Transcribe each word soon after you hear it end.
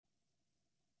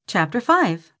Chapter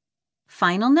 5.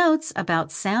 Final Notes about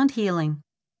Sound Healing.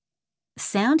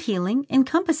 Sound healing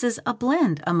encompasses a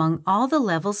blend among all the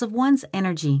levels of one's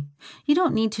energy. You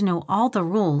don't need to know all the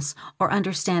rules or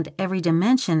understand every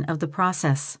dimension of the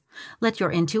process. Let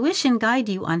your intuition guide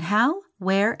you on how,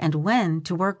 where, and when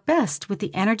to work best with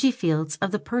the energy fields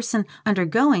of the person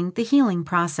undergoing the healing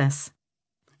process.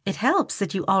 It helps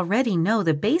that you already know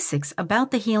the basics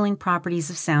about the healing properties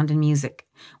of sound and music.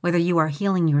 Whether you are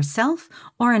healing yourself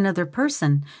or another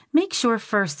person, make sure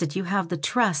first that you have the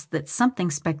trust that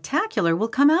something spectacular will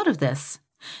come out of this.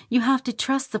 You have to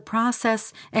trust the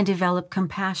process and develop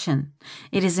compassion.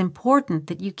 It is important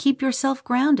that you keep yourself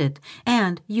grounded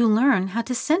and you learn how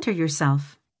to center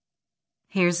yourself.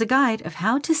 Here's a guide of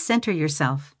how to center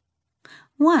yourself.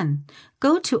 1.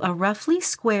 Go to a roughly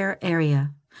square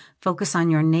area. Focus on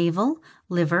your navel,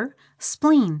 liver,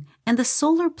 spleen, and the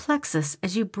solar plexus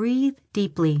as you breathe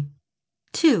deeply.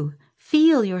 2.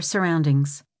 Feel your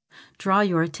surroundings. Draw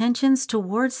your attentions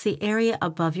towards the area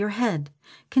above your head.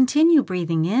 Continue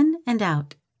breathing in and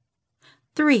out.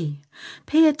 3.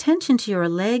 Pay attention to your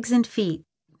legs and feet.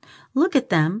 Look at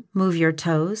them, move your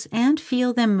toes, and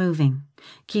feel them moving.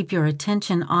 Keep your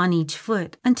attention on each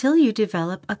foot until you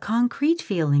develop a concrete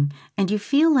feeling and you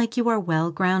feel like you are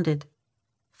well grounded.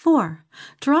 4.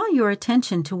 Draw your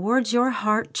attention towards your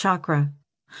heart chakra.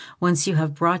 Once you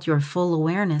have brought your full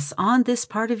awareness on this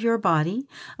part of your body,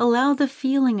 allow the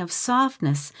feeling of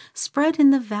softness spread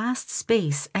in the vast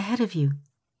space ahead of you.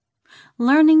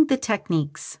 Learning the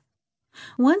techniques.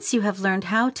 Once you have learned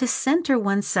how to center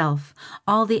oneself,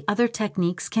 all the other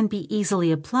techniques can be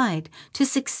easily applied to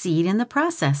succeed in the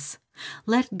process.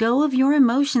 Let go of your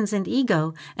emotions and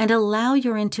ego and allow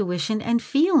your intuition and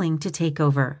feeling to take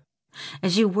over.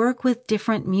 As you work with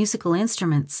different musical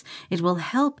instruments, it will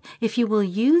help if you will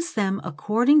use them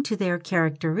according to their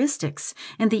characteristics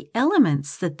and the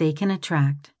elements that they can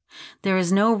attract. There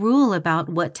is no rule about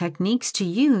what techniques to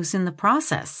use in the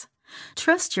process.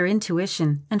 Trust your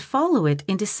intuition and follow it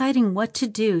in deciding what to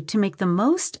do to make the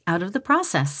most out of the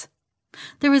process.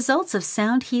 The results of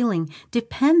sound healing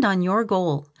depend on your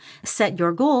goal. Set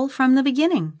your goal from the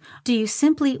beginning. Do you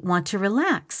simply want to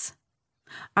relax?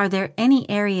 Are there any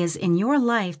areas in your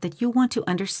life that you want to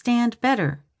understand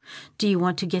better? Do you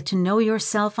want to get to know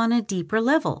yourself on a deeper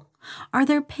level? Are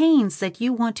there pains that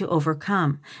you want to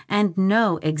overcome and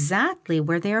know exactly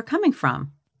where they are coming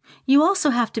from? You also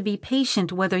have to be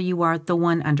patient whether you are the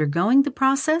one undergoing the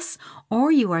process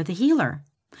or you are the healer.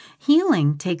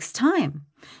 Healing takes time.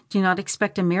 Do not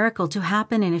expect a miracle to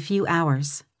happen in a few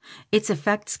hours. Its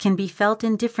effects can be felt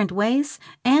in different ways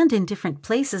and in different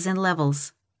places and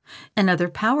levels. Another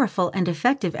powerful and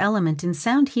effective element in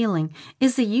sound healing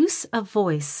is the use of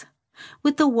voice.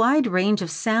 With the wide range of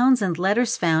sounds and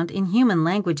letters found in human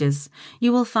languages,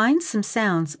 you will find some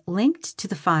sounds linked to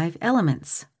the 5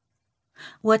 elements.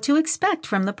 What to expect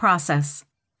from the process.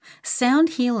 Sound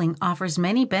healing offers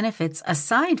many benefits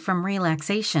aside from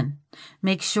relaxation.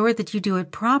 Make sure that you do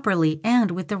it properly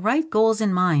and with the right goals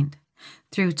in mind.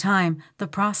 Through time, the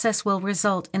process will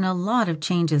result in a lot of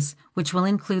changes, which will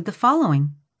include the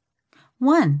following.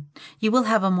 1. You will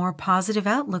have a more positive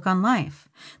outlook on life.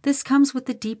 This comes with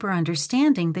the deeper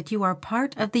understanding that you are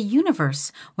part of the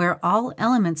universe where all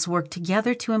elements work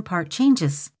together to impart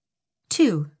changes.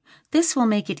 2. This will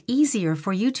make it easier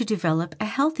for you to develop a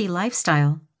healthy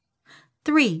lifestyle.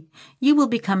 3. You will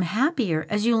become happier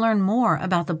as you learn more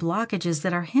about the blockages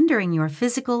that are hindering your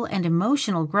physical and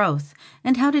emotional growth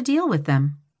and how to deal with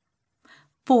them.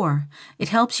 4. It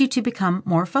helps you to become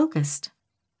more focused.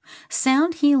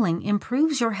 Sound healing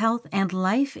improves your health and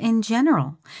life in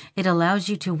general. It allows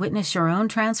you to witness your own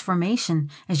transformation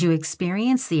as you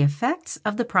experience the effects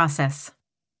of the process.